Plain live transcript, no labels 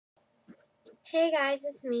Hey guys,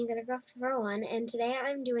 it's me, Gonna Go for One, and today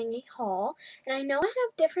I'm doing a haul. And I know I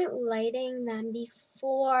have different lighting than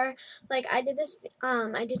before. Like I did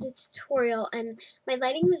a tutorial, and my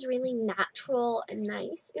lighting was really natural and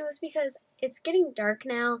nice. It was because it's getting dark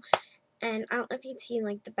now, and I don't know if you can see in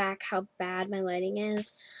like the back how bad my lighting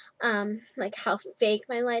is, like how fake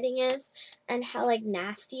my lighting is, and how like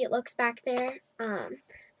nasty it looks back there. So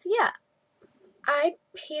yeah, I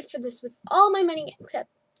paid for this with all my money except.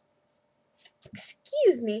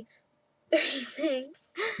 Excuse me.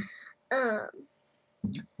 Thanks. Um,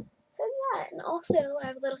 so yeah, and also I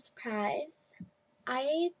have a little surprise.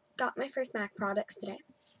 I got my first MAC products today.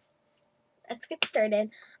 Let's get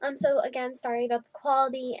started. So again, sorry about the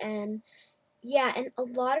quality and yeah, and a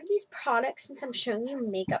lot of these products, since I'm showing you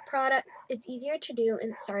makeup products, it's easier to do,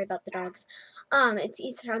 and sorry about the dogs. It's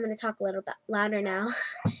easier, I'm going to talk a little bit louder now.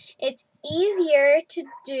 It's easier to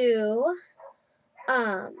do,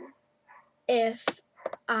 if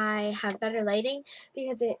I have better lighting,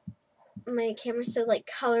 because my camera's so like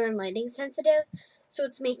color and lighting sensitive, so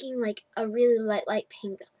it's making like a really light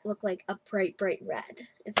pink look like a bright red,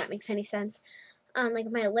 if that makes any sense.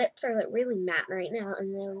 Like my lips are like really matte right now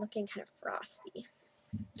and they're looking kind of frosty.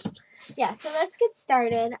 Yeah, so let's get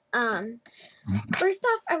started. First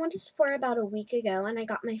off, I went to Sephora about a week ago and I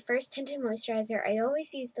got my first tinted moisturizer. I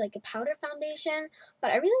always used like a powder foundation,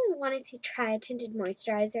 but I really wanted to try a tinted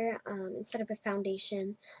moisturizer instead of a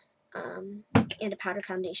foundation. And a powder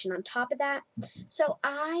foundation on top of that. So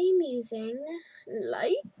I'm using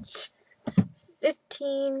Light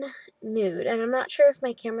 15 Nude, and I'm not sure if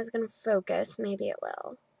my camera's going to focus. Maybe it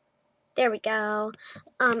will. There we go.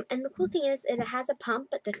 And the cool thing is it has a pump,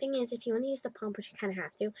 but the thing is if you want to use the pump, which you kind of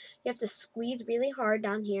have to, you have to squeeze really hard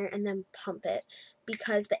down here and then pump it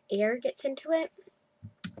because the air gets into it.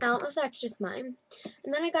 I don't know if that's just mine.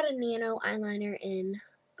 And then I got a nano eyeliner in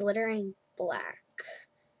glittering black.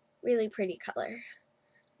 Really pretty color.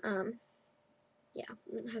 Yeah,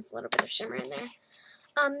 it has a little bit of shimmer in there.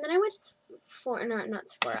 Then I went to Sephora, not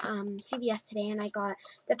Sephora, CVS today, and I got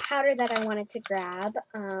the powder that I wanted to grab.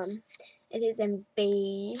 It is in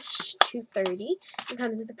beige 230. It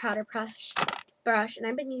comes with a powder brush, and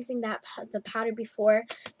I've been using the powder before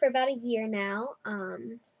for about a year now.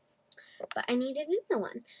 But I needed a new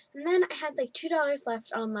one. And then I had like $2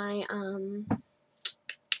 left on my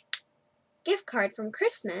gift card from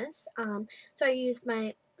Christmas, so I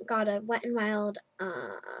got a Wet n Wild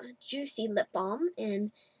Juicy Lip Balm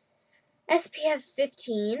in SPF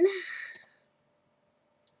 15,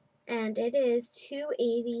 and it is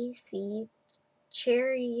 280C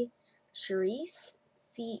Cherry Cerise,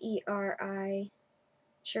 C-E-R-I,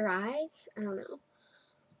 Cerise, I don't know.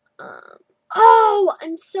 Oh,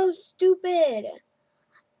 I'm so stupid.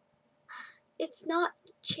 It's not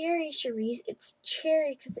Cherry Cerise, it's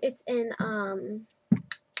cherry because it's in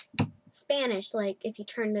Spanish. Like if you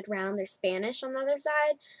turn it around, there's Spanish on the other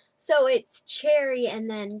side. So it's cherry and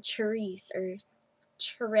then chorice or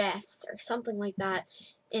churres or something like that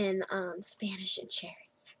in Spanish and cherry.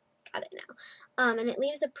 Got it now. And it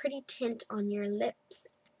leaves a pretty tint on your lips,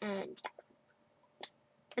 and yeah.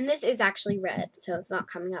 And this is actually red, so it's not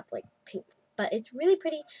coming up like pink. But it's really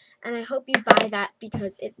pretty, and I hope you buy that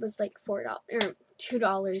because it was like $4 or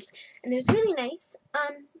 $2, and it was really nice.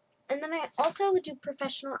 And then I also do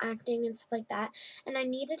professional acting and stuff like that, and I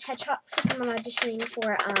needed headshots because I'm auditioning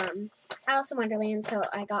for Alice in Wonderland, so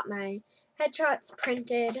I got my headshots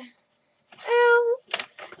printed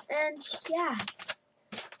out, and yeah.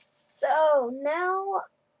 So now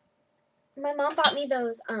my mom bought me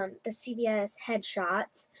those the CVS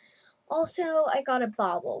headshots. Also, I got a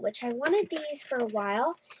bauble, which I wanted these for a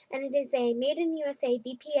while, and it is a Made in USA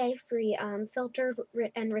BPA-free filtered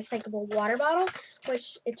and recyclable water bottle,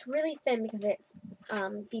 which it's really thin because it's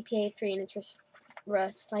BPA-free and it's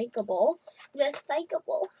recyclable.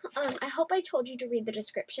 I hope I told you to read the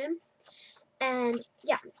description, and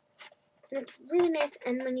yeah, and it's really nice,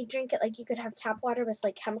 and when you drink it, like, you could have tap water with,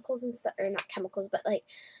 like, chemicals and stuff, or not chemicals, but, like,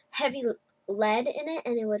 heavy lead in it,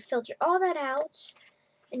 and it would filter all that out.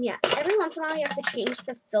 And yeah, every once in a while you have to change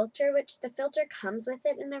the filter, which the filter comes with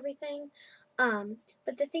it and everything.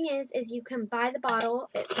 But the thing is you can buy the bottle.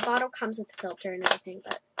 The bottle comes with the filter and everything.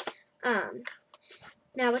 But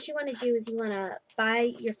now what you want to do is you want to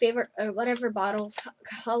buy your favorite or whatever bottle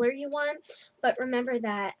color you want. But remember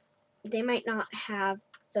that they might not have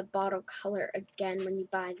the bottle color again when you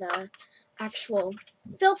buy the actual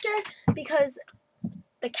filter, because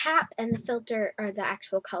the cap and the filter are the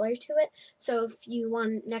actual color to it. So if you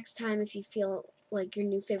want, next time, if you feel like your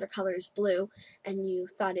new favorite color is blue and you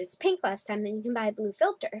thought it was pink last time, then you can buy a blue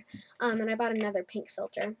filter. And I bought another pink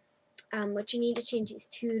filter. which you need to change these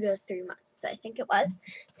 2 to 3 months, I think it was.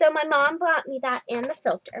 So my mom bought me that and the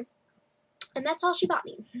filter, and that's all she bought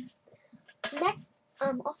me. Next,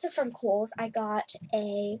 also from Kohl's, I got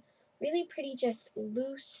a really pretty, just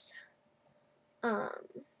loose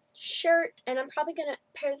shirt, and I'm probably gonna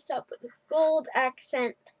pair this up with a gold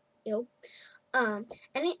accent. And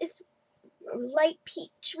it is light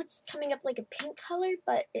peach, which is coming up like a pink color,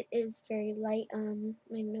 but it is very light.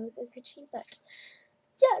 My nose is itchy, but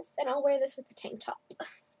yes, and I'll wear this with a tank top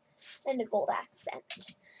and a gold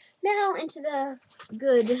accent. Now into the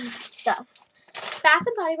good stuff. Bath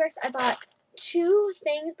and Body Works, I bought 2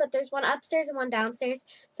 things, but there's one upstairs and one downstairs,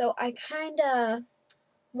 so I kind of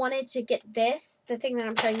wanted to get this, the thing that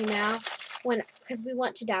I'm showing you now, because we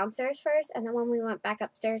went to downstairs first, and then when we went back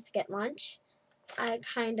upstairs to get lunch, I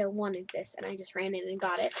kind of wanted this, and I just ran in and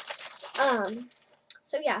got it.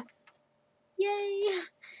 So yeah, yay!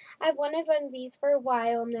 I've wanted one of these for a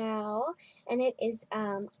while now, and it is,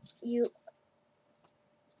 you,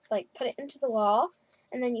 like, put it into the wall,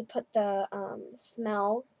 and then you put the,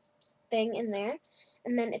 smell thing in there,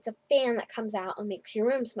 and then it's a fan that comes out and makes your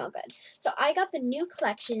room smell good. So I got the new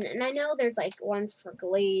collection, and I know there's like ones for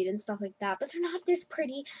Glade and stuff like that, but they're not this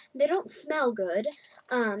pretty. They don't smell good.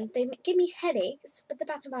 They give me headaches, but the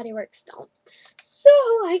Bath and Body Works don't. So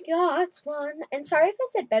I got one, and sorry if I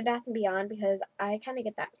said Bed Bath & Beyond because I kind of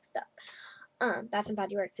get that mixed up. Bath and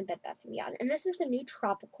Body Works and Bed Bath & Beyond, and this is the new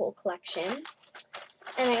Tropical collection,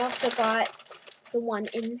 and I also got the one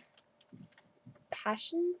in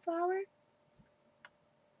Passion Flower.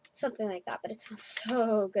 Something like that, but it smells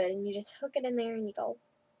so good, and you just hook it in there and you go,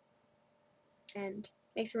 and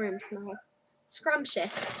makes the room smell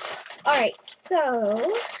scrumptious. Alright,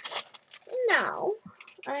 so now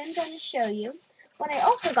I'm going to show you what I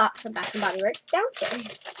also got from Bath & Body Works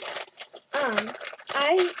downstairs.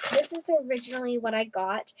 This is originally what I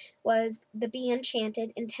got, was the Be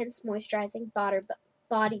Enchanted Intense Moisturizing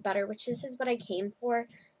Body Butter, which this is what I came for,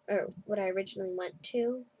 or what I originally went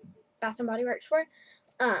to Bath & Body Works for.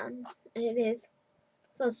 And it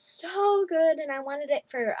smells so good, and I wanted it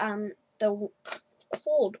for the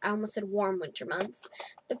cold, I almost said warm winter months,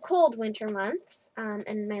 the cold winter months,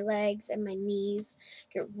 and my legs and my knees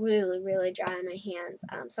get really, really dry on my hands,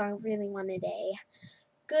 so I really wanted a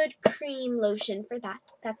good cream lotion for that.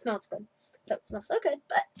 That smells good, so it smells so good,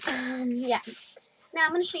 but, yeah. Now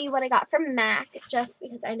I'm going to show you what I got from MAC, just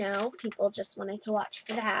because I know people just wanted to watch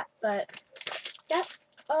for that, but, yep.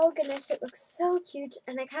 Oh goodness, it looks so cute,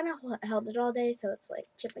 and I kind of held it all day, so it's like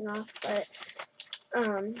chipping off, but,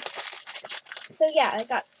 so yeah, I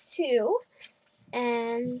got 2,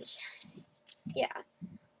 and, yeah,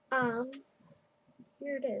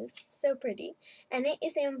 here it is, so pretty, and it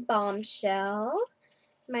is in Bombshell.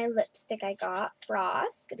 My lipstick I got,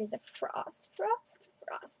 Frost, it is a Frosty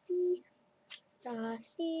the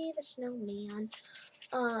Snowman,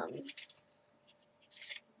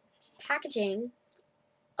 packaging,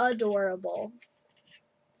 adorable.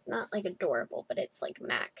 It's not like adorable, but it's like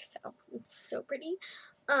MAC, so it's so pretty.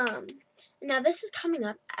 Now this is coming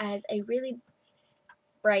up as a really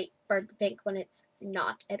bright burnt pink when it's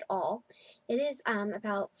not at all. It is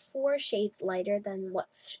about 4 shades lighter than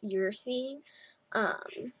what you're seeing,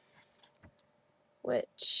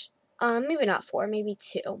 which maybe not 4, maybe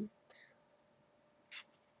 2.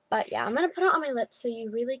 But yeah, I'm gonna put it on my lips so you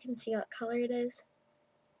really can see what color it is.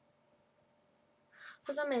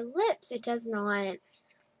 Because on my lips, it does not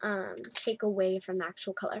take away from the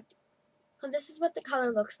actual color. So this is what the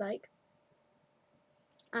color looks like.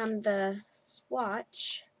 The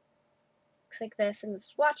swatch looks like this, and the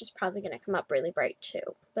swatch is probably going to come up really bright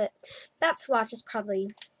too. But that swatch is probably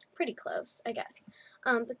pretty close, I guess.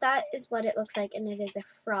 But that is what it looks like, and it is a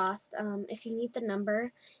Frost. If you need the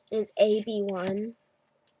number, it is AB1.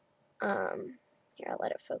 Here, I'll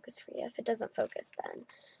let it focus for you. If it doesn't focus, then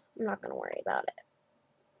I'm not going to worry about it.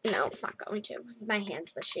 No, it's not going to, because my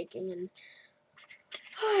hands were shaking, and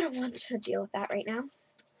I don't want to deal with that right now.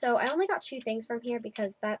 So I only got 2 things from here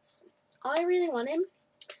because that's all I really wanted.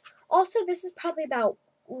 Also, this is probably about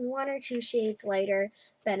 1 or 2 shades lighter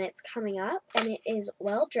than it's coming up, and it is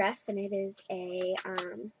Well Dressed, and it is a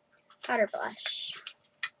powder blush.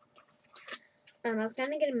 I was going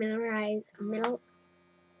to get a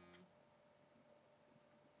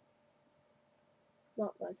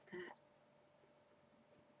what was that?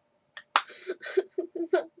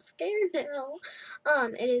 I'm scared now.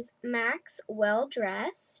 It is MAC's Well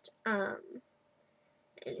Dressed. It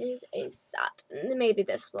is a satin. Maybe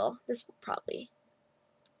this will probably,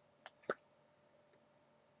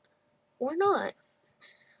 or not.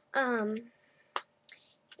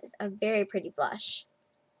 It's a very pretty blush,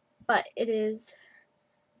 but it is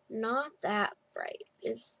not that bright.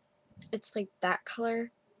 It's like that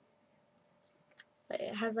color, but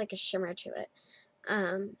it has like a shimmer to it.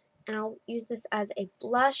 And I'll use this as a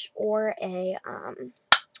blush or a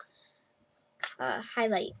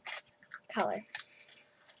highlight color.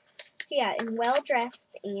 So yeah, I'm well dressed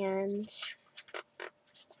and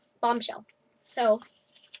bombshell. So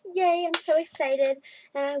yay, I'm so excited,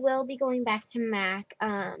 and I will be going back to MAC.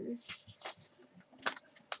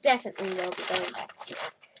 Definitely will be going back to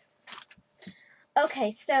MAC.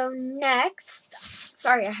 Okay, so next,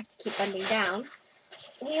 sorry, I have to keep bending down.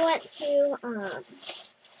 We went to,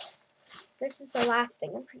 this is the last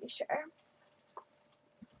thing, I'm pretty sure.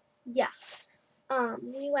 Yeah.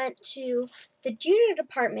 We went to the junior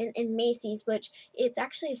department in Macys, which it's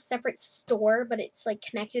actually a separate store, but it's like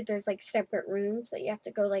connected. There's like separate rooms that you have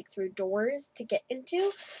to go like through doors to get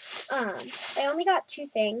into. I only got 2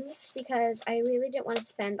 things because I really didn't want to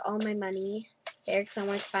spend all my money there because I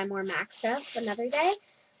wanted to buy more MAC stuff another day.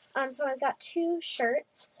 So I got 2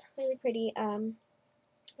 shirts, really pretty.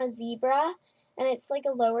 A zebra, and it's like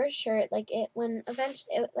a lower shirt. Like when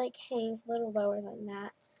eventually it like hangs a little lower than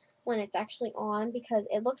that when it's actually on, because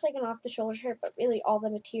it looks like an off-the-shoulder shirt, but really all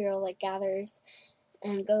the material like gathers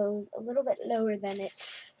and goes a little bit lower than it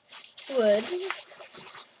would.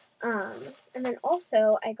 And then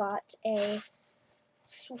also I got a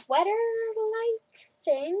sweater-like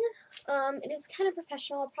thing. It is kind of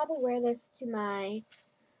professional. I'll probably wear this to my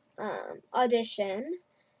audition,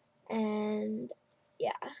 and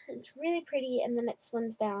yeah, it's really pretty, and then it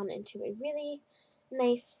slims down into a really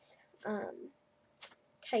nice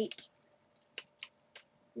tightness,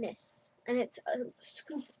 and it's a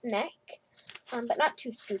scoop neck, but not too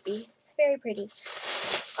scoopy. It's very pretty.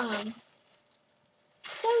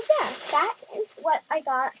 So yeah, that is what I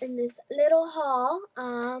got in this little haul.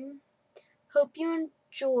 Hope you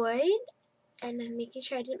enjoyed, and I'm making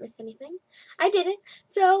sure I didn't miss anything. I didn't.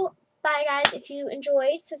 So bye guys. If you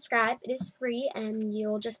enjoyed, subscribe. It is free, and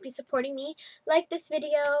you'll just be supporting me. Like this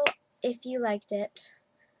video if you liked it,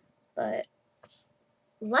 but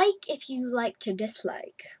like if you like to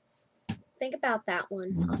dislike. Think about that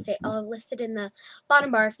one. I'll list it in the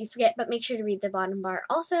bottom bar if you forget, but make sure to read the bottom bar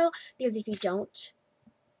also, because if you don't,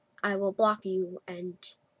 I will block you and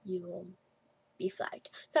you will be flagged.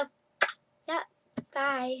 So, yeah,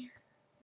 bye.